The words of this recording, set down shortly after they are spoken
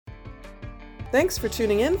Thanks for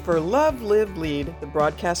tuning in for Love, Live, Lead, the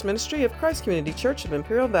broadcast ministry of Christ Community Church of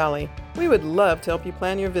Imperial Valley. We would love to help you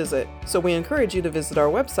plan your visit, so we encourage you to visit our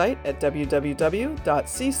website at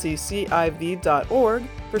www.cccciv.org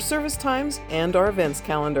for service times and our events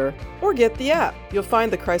calendar. Or get the app. You'll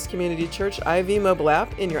find the Christ Community Church IV mobile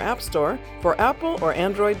app in your app store for Apple or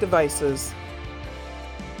Android devices.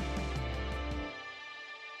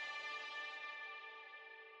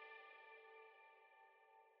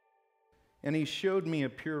 And he showed me a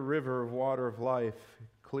pure river of water of life,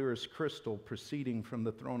 clear as crystal, proceeding from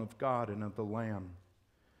the throne of God and of the Lamb.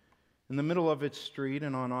 In the middle of its street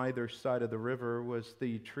and on either side of the river was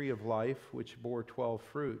the tree of life, which bore 12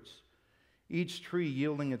 fruits, each tree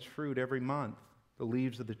yielding its fruit every month. The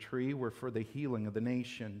leaves of the tree were for the healing of the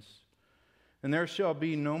nations. And there shall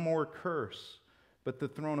be no more curse, but the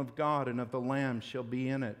throne of God and of the Lamb shall be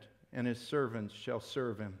in it, and his servants shall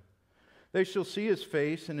serve him. They shall see his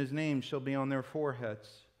face, and his name shall be on their foreheads.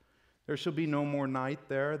 There shall be no more night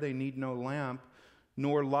there. They need no lamp,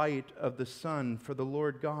 nor light of the sun, for the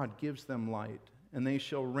Lord God gives them light, and they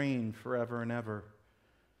shall reign forever and ever.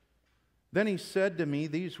 Then he said to me,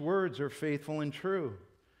 these words are faithful and true.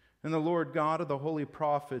 And the Lord God of the holy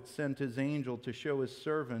prophets sent his angel to show his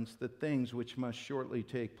servants the things which must shortly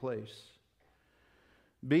take place.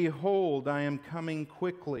 Behold, I am coming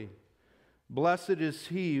quickly. Blessed is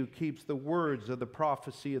he who keeps the words of the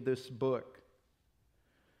prophecy of this book.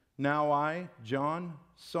 Now I, John,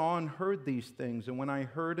 saw and heard these things, and when I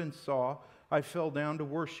heard and saw, I fell down to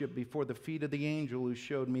worship before the feet of the angel who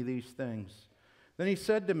showed me these things. Then he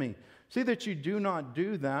said to me, see that you do not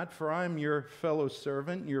do that, for I am your fellow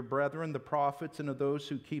servant, your brethren, the prophets, and of those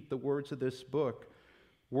who keep the words of this book.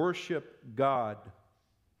 Worship God.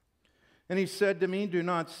 And he said to me, do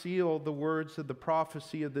not seal the words of the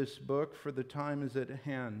prophecy of this book, for the time is at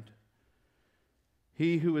hand.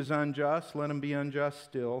 He who is unjust, let him be unjust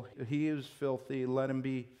still. He who is filthy, let him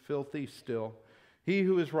be filthy still. He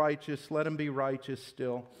who is righteous, let him be righteous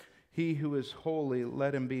still. He who is holy,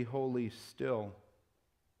 let him be holy still.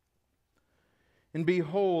 And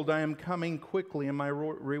behold, I am coming quickly, and my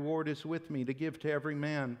reward is with me, to give to every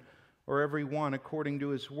man or every one according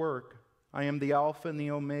to his work. I am the Alpha and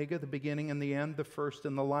the Omega, the beginning and the end, the first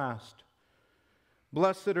and the last.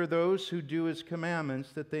 Blessed are those who do his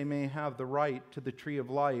commandments, that they may have the right to the tree of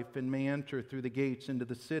life and may enter through the gates into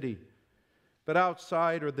the city. But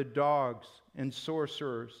outside are the dogs and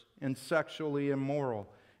sorcerers and sexually immoral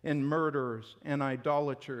and murderers and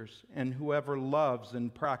idolaters and whoever loves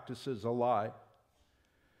and practices a lie.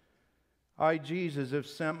 I, Jesus, have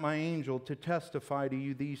sent my angel to testify to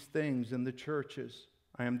you these things in the churches.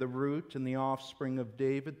 I am the root and the offspring of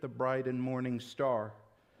David, the bright and morning star.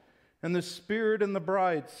 And the Spirit and the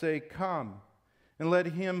bride say, come. And let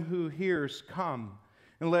him who hears come.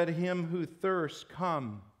 And let him who thirsts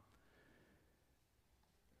come.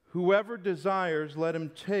 Whoever desires, let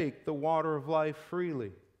him take the water of life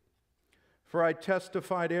freely. For I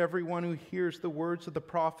testify to everyone who hears the words of the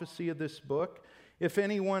prophecy of this book. If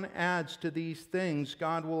anyone adds to these things,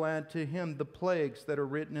 God will add to him the plagues that are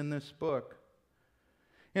written in this book.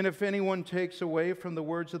 And if anyone takes away from the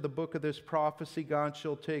words of the book of this prophecy, God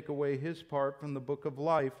shall take away his part from the book of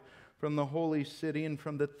life, from the holy city, and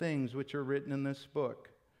from the things which are written in this book.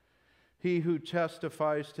 He who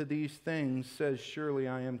testifies to these things says, surely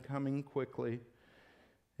I am coming quickly.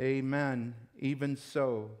 Amen. Even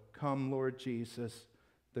so, come, Lord Jesus.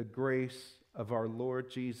 The grace of our Lord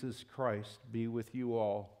Jesus Christ be with you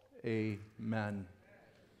all. Amen.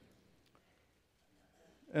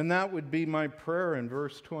 And that would be my prayer in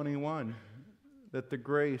verse 21, that the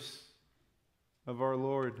grace of our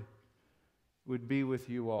Lord would be with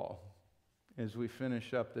you all as we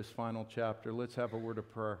finish up this final chapter. Let's have a word of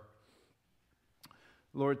prayer.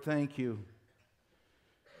 Lord, thank you.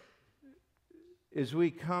 As we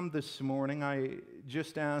come this morning, I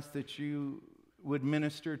just ask that you would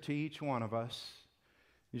minister to each one of us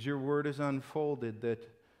as your word is unfolded, that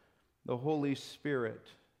the Holy Spirit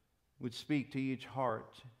would speak to each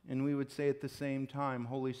heart, and we would say at the same time,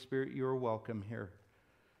 Holy Spirit, you are welcome here.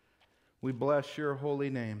 We bless your holy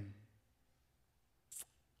name.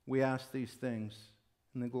 We ask these things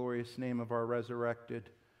in the glorious name of our resurrected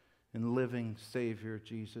and living Savior,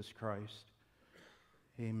 Jesus Christ.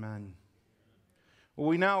 Amen. Well,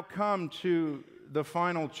 we now come to the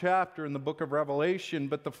final chapter in the book of Revelation,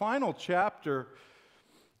 but the final chapter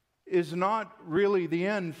is not really the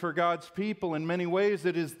end for God's people. In many ways,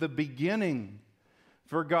 it is the beginning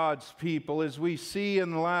for God's people. As we see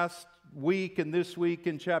in the last week and this week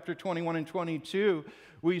in chapter 21 and 22,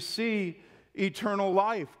 we see eternal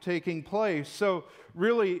life taking place. So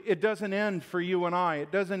really, it doesn't end for you and I.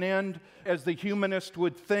 It doesn't end as the humanist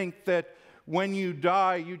would think, that when you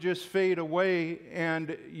die, you just fade away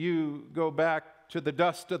and you go back to the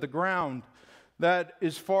dust of the ground. That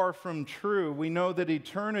is far from true. We know that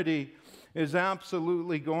eternity is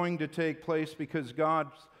absolutely going to take place because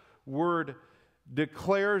God's Word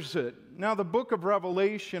declares it. Now, the book of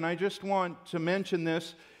Revelation, I just want to mention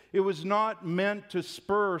this, it was not meant to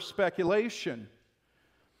spur speculation.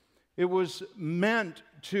 It was meant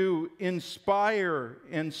to inspire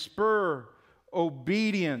and spur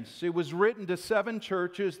obedience. It was written to 7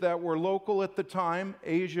 churches that were local at the time,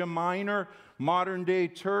 Asia Minor, modern-day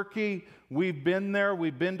Turkey. We've been there.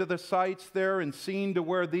 We've been to the sites there and seen to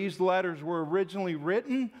where these letters were originally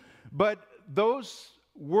written. But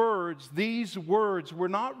these words were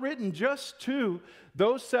not written just to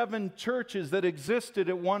those 7 churches that existed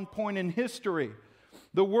at one point in history.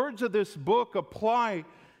 The words of this book apply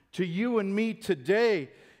to you and me today,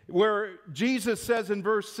 where Jesus says in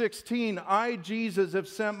verse 16, I, Jesus, have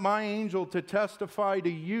sent my angel to testify to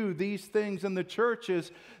you these things in the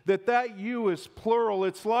churches, that you is plural.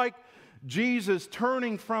 It's like Jesus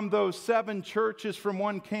turning from those 7 churches from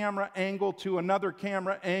one camera angle to another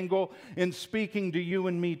camera angle and speaking to you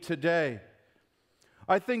and me today.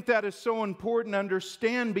 I think that is so important to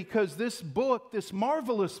understand, because this book, this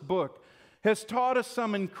marvelous book, has taught us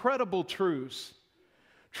some incredible truths.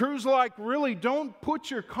 Truths like, really, don't put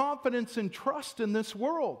your confidence and trust in this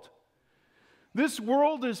world. This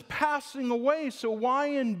world is passing away, so why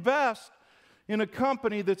invest in a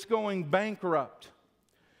company that's going bankrupt?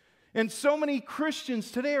 And so many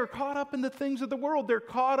Christians today are caught up in the things of the world. They're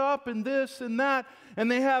caught up in this and that, and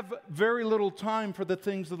they have very little time for the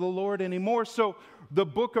things of the Lord anymore. So the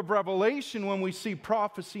book of Revelation, when we see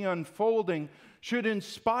prophecy unfolding, should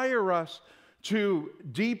inspire us to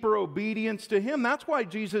deeper obedience to Him. That's why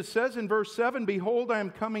Jesus says in verse 7, behold, I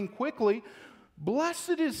am coming quickly.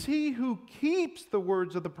 Blessed is he who keeps the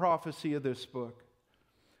words of the prophecy of this book.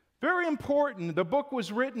 Very important. The book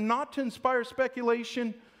was written not to inspire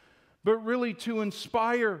speculation, but really to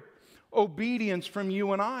inspire obedience from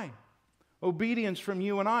you and I. Obedience from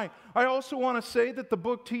you and I. I also want to say that the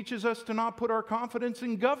book teaches us to not put our confidence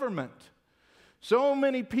in government. So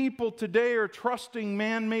many people today are trusting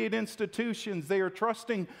man-made institutions. They are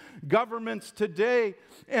trusting governments today.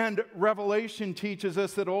 And Revelation teaches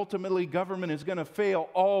us that ultimately government is going to fail,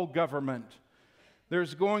 all government.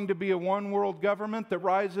 There's going to be a one-world government that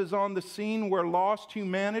rises on the scene where lost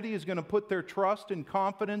humanity is going to put their trust and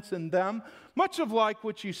confidence in them. Much of like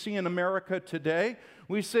what you see in America today.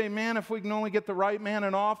 We say, man, if we can only get the right man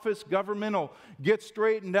in office, government will get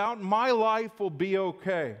straightened out, and my life will be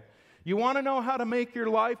okay. You want to know how to make your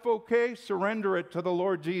life okay? Surrender it to the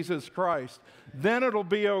Lord Jesus Christ. Then it'll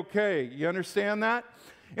be okay. You understand that?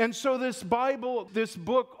 And so this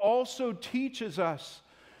book also teaches us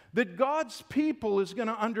that God's people is going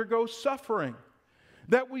to undergo suffering.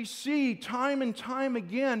 That we see time and time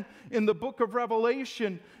again in the book of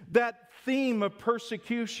Revelation, that theme of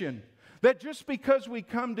persecution. That just because we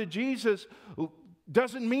come to Jesus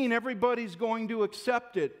doesn't mean everybody's going to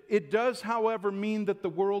accept it. It does, however, mean that the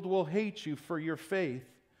world will hate you for your faith.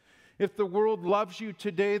 If the world loves you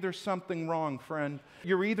today, there's something wrong, friend.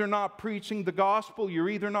 You're either not preaching the gospel, you're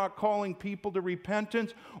either not calling people to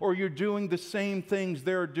repentance, or you're doing the same things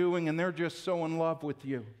they're doing and they're just so in love with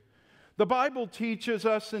you. The Bible teaches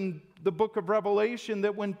us in the book of Revelation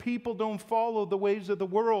that when people don't follow the ways of the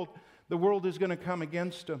world is going to come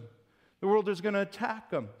against them. The world is going to attack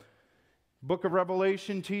them. Book of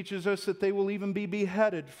Revelation teaches us that they will even be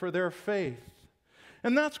beheaded for their faith.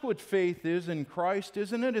 And that's what faith is in Christ,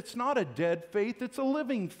 isn't it? It's not a dead faith, it's a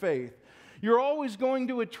living faith. You're always going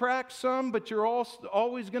to attract some, but you're also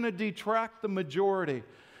always going to detract the majority.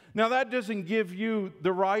 Now, that doesn't give you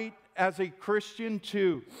the right as a Christian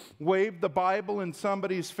to wave the Bible in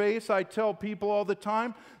somebody's face. I tell people all the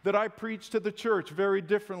time that I preach to the church very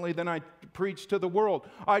differently than I preach to the world.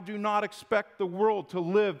 I do not expect the world to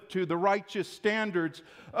live to the righteous standards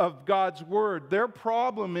of God's Word. Their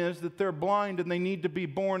problem is that they're blind and they need to be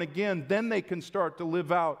born again. Then they can start to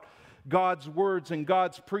live out God's words and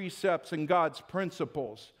God's precepts and God's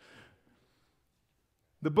principles.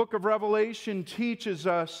 The book of Revelation teaches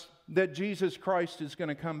us that Jesus Christ is going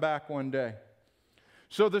to come back one day.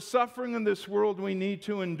 So the suffering in this world we need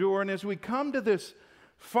to endure. And as we come to this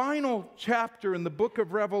final chapter in the book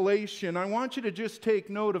of Revelation, I want you to just take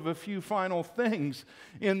note of a few final things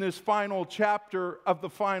in this final chapter of the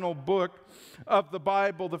final book of the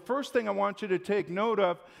Bible. The first thing I want you to take note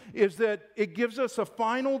of is that it gives us a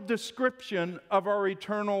final description of our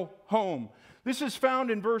eternal home. This is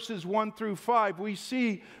found in verses 1 through 5. We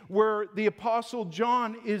see where the Apostle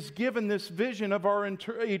John is given this vision of our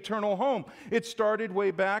eternal home. It started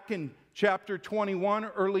way back in chapter 21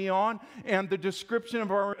 early on, and the description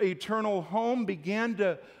of our eternal home began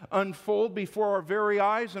to unfold before our very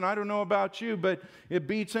eyes. And I don't know about you, but it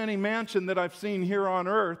beats any mansion that I've seen here on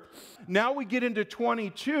earth. Now we get into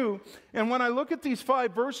 22, and when I look at these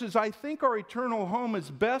 5 verses, I think our eternal home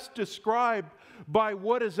is best described by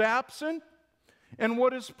what is absent and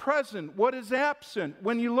what is present. What is absent?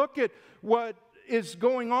 When you look at what is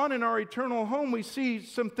going on in our eternal home, we see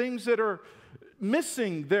some things that are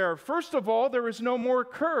missing there. First of all, there is no more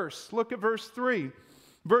curse. Look at verse 3.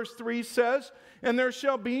 Verse 3 says, "And there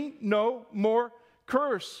shall be no more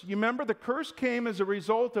curse." You remember, the curse came as a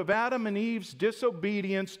result of Adam and Eve's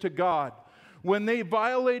disobedience to God. When they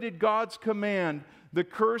violated God's command, the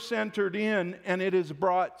curse entered in, and it has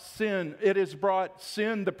brought sin. It has brought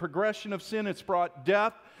sin, the progression of sin. It's brought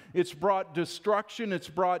death. It's brought destruction. It's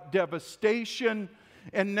brought devastation.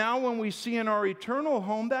 And now when we see in our eternal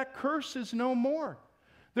home, that curse is no more.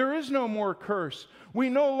 There is no more curse. We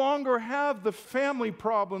no longer have the family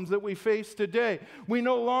problems that we face today. We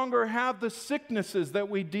no longer have the sicknesses that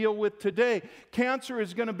we deal with today. Cancer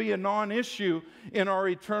is going to be a non-issue in our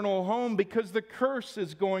eternal home because the curse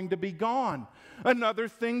is going to be gone. Another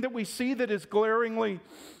thing that we see that is glaringly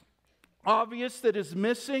obvious, that is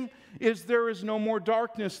missing, is there is no more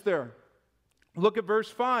darkness there. Look at verse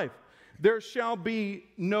 5. "There shall be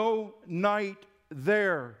no night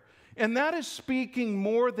there." And that is speaking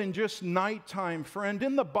more than just nighttime, friend.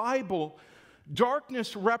 In the Bible,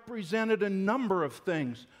 darkness represented a number of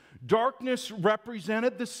things. Darkness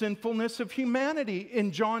represented the sinfulness of humanity.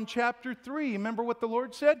 In John chapter 3, remember what the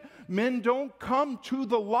Lord said? Men don't come to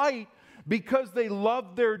the light because they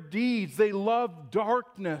love their deeds. They love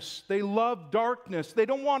darkness. They love darkness. They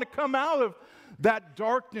don't want to come out of that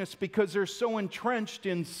darkness because they're so entrenched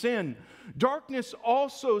in sin. Darkness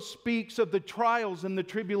also speaks of the trials and the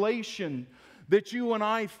tribulation that you and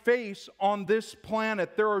I face on this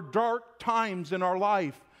planet. There are dark times in our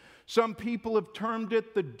life. Some people have termed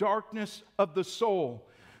it the darkness of the soul.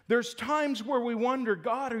 There's times where we wonder,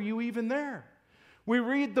 God, are you even there? We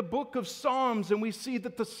read the book of Psalms and we see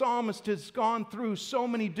that the psalmist has gone through so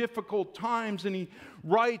many difficult times, and he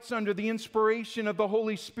writes under the inspiration of the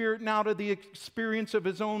Holy Spirit and out of the experience of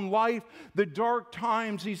his own life, the dark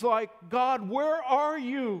times. He's like, God, where are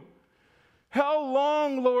you? How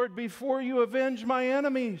long, Lord, before you avenge my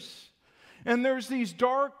enemies? And there's these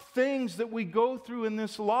dark things that we go through in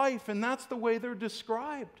this life, and that's the way they're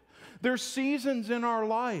described. There's seasons in our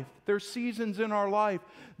life. There's seasons in our life.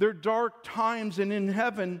 There are dark times, and in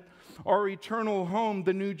heaven, our eternal home,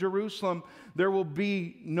 the New Jerusalem, there will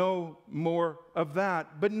be no more of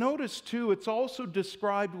that. But notice, too, it's also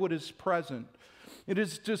described what is present. It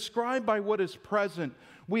is described by what is present.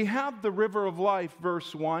 We have the river of life,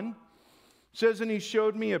 verse 1. It says, "And he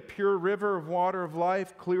showed me a pure river of water of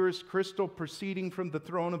life, clear as crystal, proceeding from the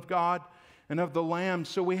throne of God and of the Lamb."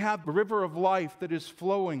 So we have the river of life that is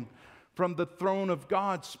flowing from the throne of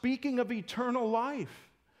God. Speaking of eternal life.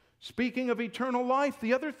 Speaking of eternal life,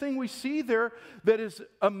 the other thing we see there that is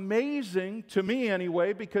amazing, to me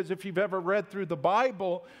anyway, because if you've ever read through the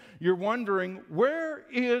Bible, you're wondering, where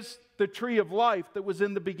is the tree of life that was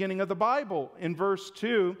in the beginning of the Bible? In verse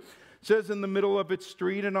 2, it says, "In the middle of its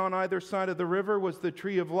street and on either side of the river was the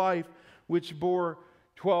tree of life, which bore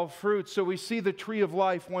 12 fruits." So we see the tree of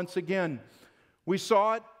life once again. We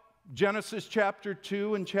saw it, Genesis chapter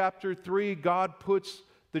 2 and chapter 3, God puts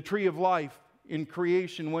the tree of life in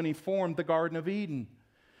creation when he formed the Garden of Eden.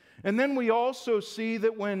 And then we also see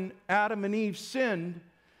that when Adam and Eve sinned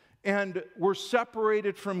and were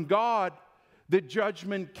separated from God, that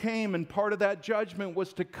judgment came, and part of that judgment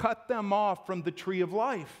was to cut them off from the tree of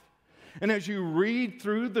life. And as you read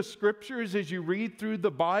through the scriptures, as you read through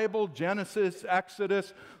the Bible, Genesis,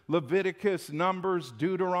 Exodus, Leviticus, Numbers,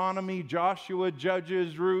 Deuteronomy, Joshua,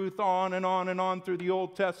 Judges, Ruth, on and on and on through the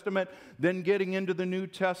Old Testament, then getting into the New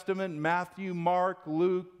Testament, Matthew, Mark,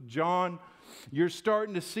 Luke, John, you're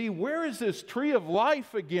starting to see, where is this tree of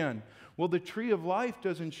life again? Well, the tree of life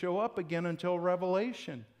doesn't show up again until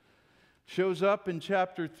Revelation. It shows up in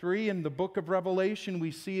chapter 3 in the book of Revelation.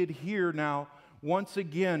 We see it here now. Once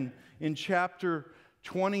again, in chapter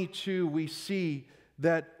 22, we see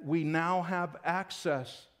that we now have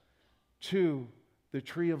access to the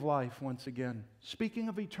tree of life once again. Speaking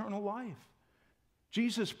of eternal life,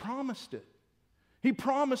 Jesus promised it. He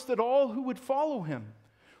promised that all who would follow him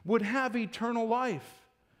would have eternal life.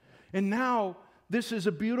 And now, this is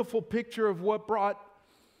a beautiful picture of what brought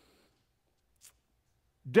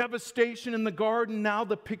devastation in the garden, now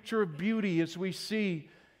the picture of beauty as we see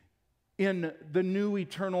in the new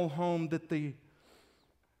eternal home that the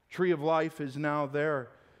tree of life is now there.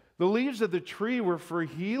 The leaves of the tree were for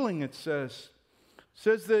healing, it says. It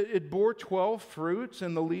says that it bore 12 fruits,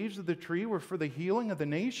 and the leaves of the tree were for the healing of the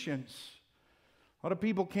nations. A lot of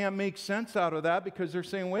people can't make sense out of that because they're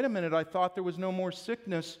saying, wait a minute, I thought there was no more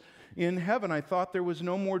sickness in heaven. I thought there was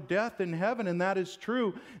no more death in heaven, and that is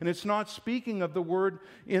true. And it's not speaking of the word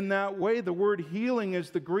in that way. The word healing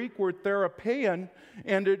is the Greek word therapein,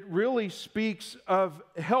 and it really speaks of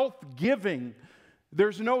health giving.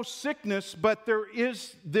 There's no sickness, but there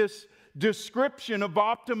is this description of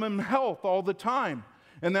optimum health all the time.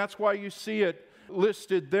 And that's why you see it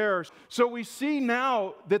listed there. So we see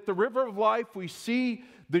now that the river of life, we see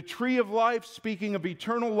the tree of life, speaking of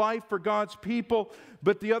eternal life for God's people.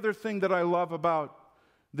 But the other thing that I love about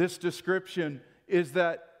this description is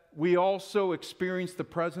that we also experience the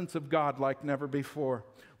presence of God like never before.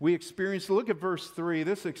 We experience, look at verse 3.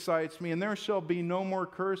 This excites me. And there shall be no more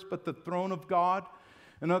curse, but the throne of God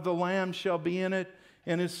and of the Lamb shall be in it,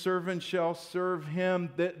 and his servants shall serve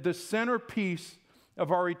him. The centerpiece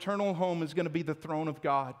of our eternal home is going to be the throne of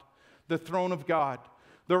God. The throne of God.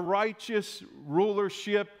 The righteous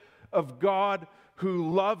rulership of God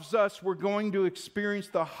who loves us. We're going to experience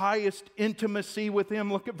the highest intimacy with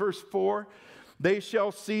him. Look at verse 4. They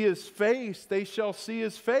shall see his face. They shall see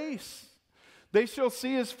his face. They shall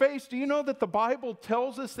see his face. Do you know that the Bible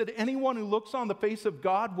tells us that anyone who looks on the face of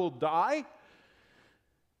God will die?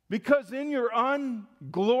 Because in your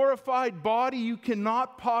unglorified body, you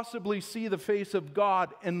cannot possibly see the face of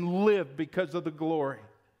God and live because of the glory.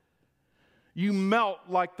 You melt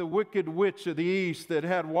like the wicked witch of the east that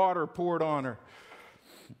had water poured on her.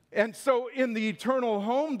 And so in the eternal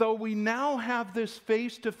home, though, we now have this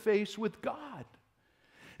face-to-face with God.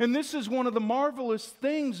 And this is one of the marvelous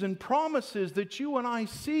things and promises that you and I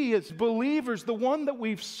see as believers, the one that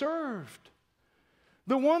we've served,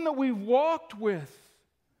 the one that we've walked with,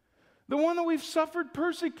 the one that we've suffered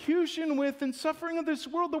persecution with and suffering of this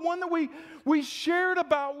world, the one that we shared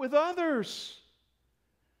about with others.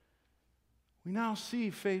 We now see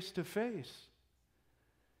face to face.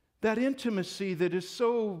 That intimacy that is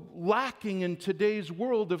so lacking in today's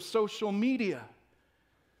world of social media.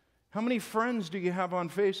 How many friends do you have on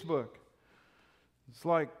Facebook? It's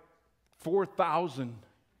like 4,000.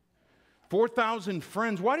 4,000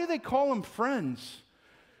 friends. Why do they call them friends?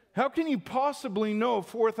 How can you possibly know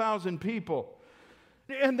 4,000 people?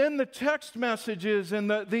 And then the text messages and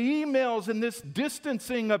the emails and this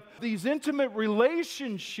distancing of these intimate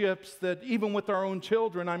relationships that even with our own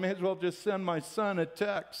children, I may as well just send my son a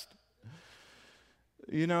text.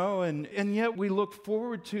 You know, and yet we look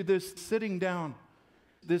forward to this sitting down,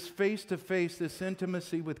 this face-to-face, this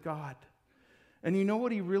intimacy with God. And you know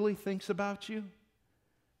what he really thinks about you?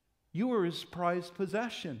 You are his prized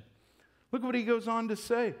possession. Look what he goes on to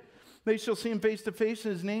say. They shall see him face to face,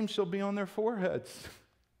 and his name shall be on their foreheads.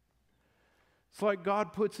 It's like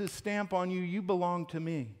God puts his stamp on you. You belong to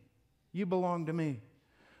me. You belong to me.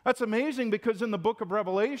 That's amazing because in the book of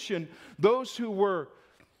Revelation, those who were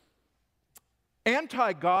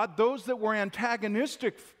anti-God, those that were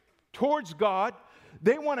antagonistic towards God,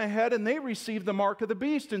 they went ahead and they received the mark of the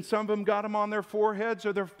beast. And some of them got them on their foreheads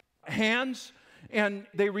or their hands. And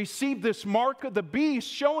they received this mark of the beast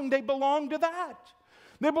showing they belong to that.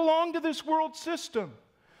 They belong to this world system.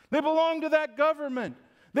 They belong to that government.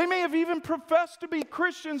 They may have even professed to be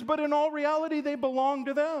Christians, but in all reality, they belong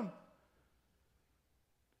to them.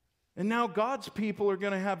 And now God's people are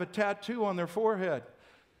going to have a tattoo on their forehead.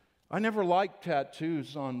 I never liked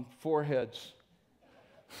tattoos on foreheads.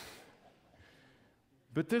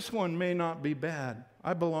 But this one may not be bad.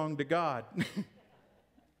 I belong to God.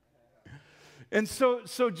 And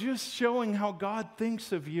so just showing how God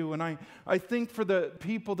thinks of you. And I think for the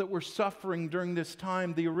people that were suffering during this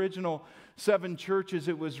time, the original 7 churches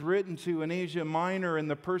it was written to in Asia Minor and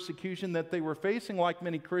the persecution that they were facing, like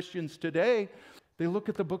many Christians today, they look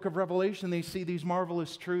at the book of Revelation, they see these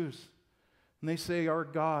marvelous truths. And they say, our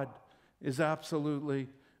God is absolutely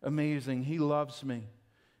amazing. He loves me.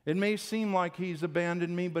 It may seem like he's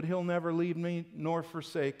abandoned me, but he'll never leave me nor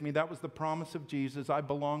forsake me. That was the promise of Jesus. I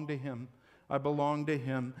belong to him. I belong to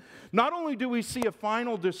him. Not only do we see a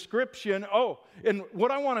final description, and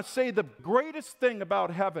what I want to say, the greatest thing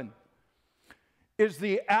about heaven is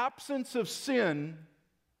the absence of sin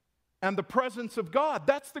and the presence of God.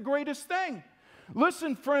 That's the greatest thing.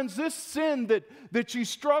 Listen, friends, this sin that you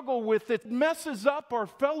struggle with, it messes up our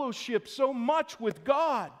fellowship so much with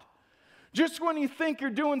God. Just when you think you're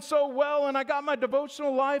doing so well, and I got my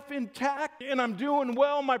devotional life intact, and I'm doing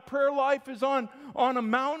well, my prayer life is on a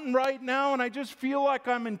mountain right now, and I just feel like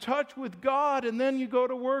I'm in touch with God, and then you go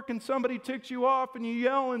to work and somebody ticks you off, and you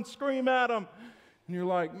yell and scream at them, and you're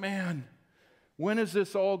like, man, when is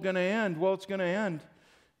this all going to end? Well, it's going to end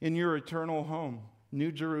in your eternal home,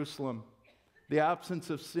 New Jerusalem, the absence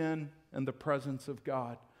of sin and the presence of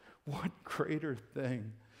God. What greater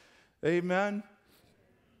thing. Amen.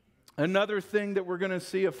 Another thing that we're going to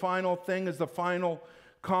see, a final thing, is the final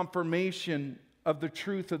confirmation of the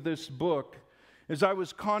truth of this book. As I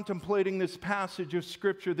was contemplating this passage of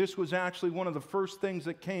Scripture, this was actually one of the first things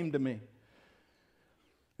that came to me.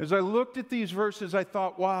 As I looked at these verses, I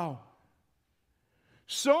thought, wow,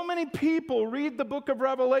 so many people read the book of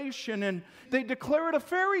Revelation and they declare it a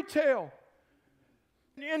fairy tale.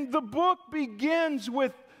 And the book begins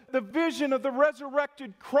with the vision of the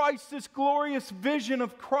resurrected Christ, this glorious vision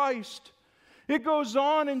of Christ. It goes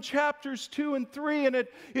on in chapters 2 and 3, and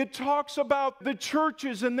it talks about the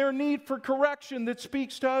churches and their need for correction that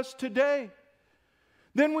speaks to us today.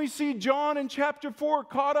 Then we see John in chapter 4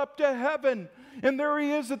 caught up to heaven, and there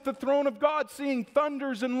he is at the throne of God, seeing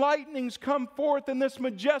thunders and lightnings come forth in this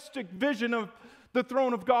majestic vision of the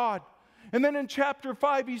throne of God. And then in chapter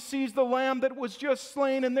 5, he sees the lamb that was just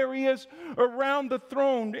slain, and there he is around the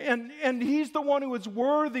throne. And he's the one who is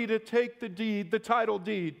worthy to take the deed, the title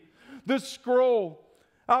deed, the scroll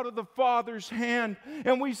out of the Father's hand.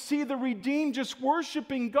 And we see the redeemed just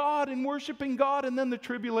worshiping God, and then the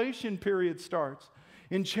tribulation period starts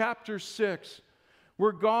in chapter 6,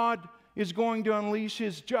 where God is going to unleash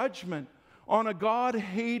his judgment on a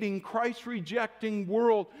God-hating, Christ-rejecting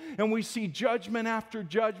world. And we see judgment after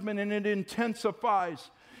judgment, and it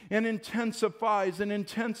intensifies and intensifies and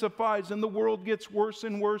intensifies, and the world gets worse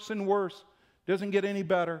and worse and worse. Doesn't get any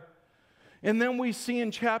better. And then we see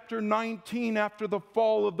in chapter 19, after the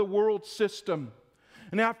fall of the world system,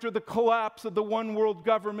 and after the collapse of the one world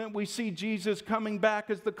government, we see Jesus coming back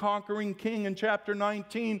as the conquering king in chapter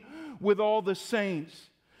 19 with all the saints.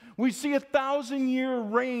 We see 1,000-year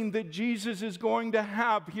reign that Jesus is going to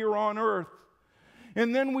have here on earth.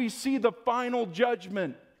 And then we see the final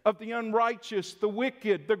judgment of the unrighteous, the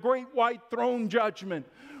wicked, the great white throne judgment,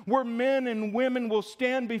 where men and women will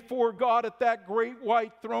stand before God at that great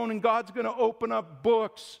white throne, and God's going to open up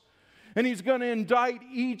books, and he's going to indict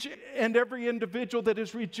each and every individual that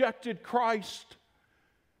has rejected Christ.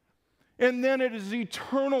 And then it is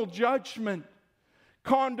eternal judgment.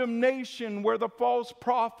 Condemnation, where the false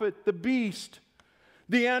prophet, the beast,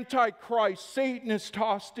 the Antichrist, Satan is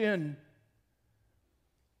tossed in.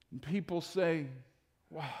 And people say,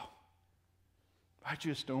 wow, I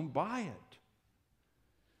just don't buy it.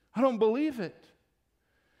 I don't believe it.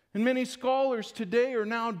 And many scholars today are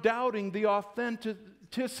now doubting the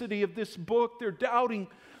authenticity of this book. They're doubting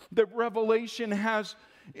that Revelation has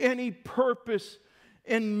any purpose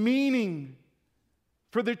and meaning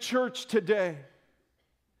for the church today.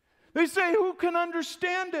 They say, who can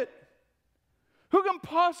understand it? Who can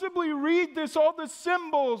possibly read this, all the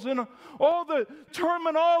symbols and all the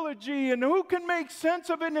terminology, and who can make sense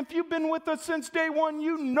of it? And if you've been with us since day one,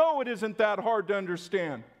 you know it isn't that hard to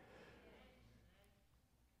understand.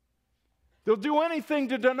 They'll do anything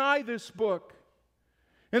to deny this book.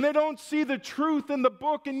 And they don't see the truth in the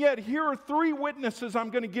book, and yet here are 3 witnesses I'm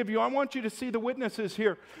going to give you. I want you to see the witnesses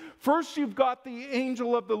here. First, you've got the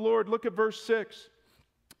angel of the Lord. Look at verse 6.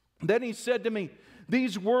 Then he said to me,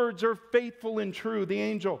 these words are faithful and true, the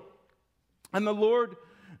angel. And the Lord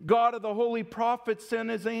God of the holy prophets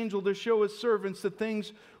sent his angel to show his servants the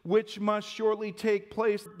things which must shortly take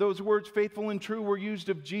place. Those words, faithful and true, were used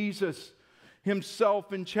of Jesus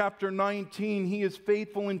himself in chapter 19. He is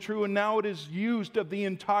faithful and true, and now it is used of the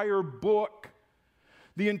entire book.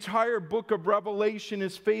 The entire book of Revelation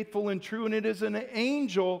is faithful and true, and it is an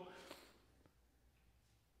angel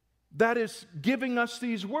that is giving us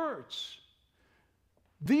these words.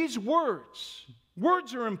 These words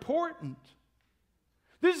are important.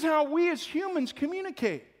 This is how we as humans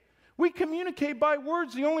communicate. We communicate by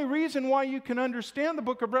words. The only reason why you can understand the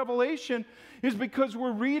book of Revelation is because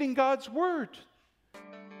we're reading God's word.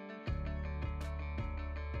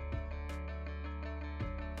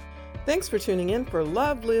 Thanks for tuning in for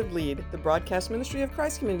Love, Live, Lead, the broadcast ministry of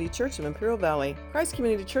Christ Community Church of Imperial Valley. Christ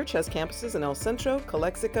Community Church has campuses in El Centro,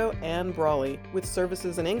 Calexico, and Brawley, with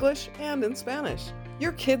services in English and in Spanish.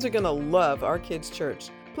 Your kids are going to love our kids' church.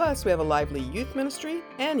 Plus, we have a lively youth ministry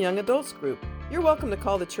and young adults group. You're welcome to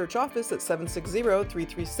call the church office at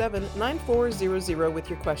 760-337-9400 with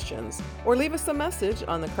your questions, or leave us a message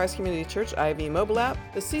on the Christ Community Church IV mobile app,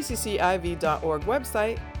 the ccciv.org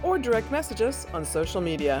website, or direct message us on social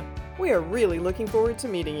media. We are really looking forward to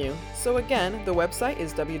meeting you. So again, the website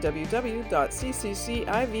is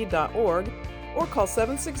www.cccIV.org or call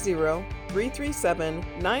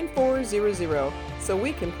 760-337-9400 so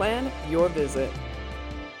we can plan your visit.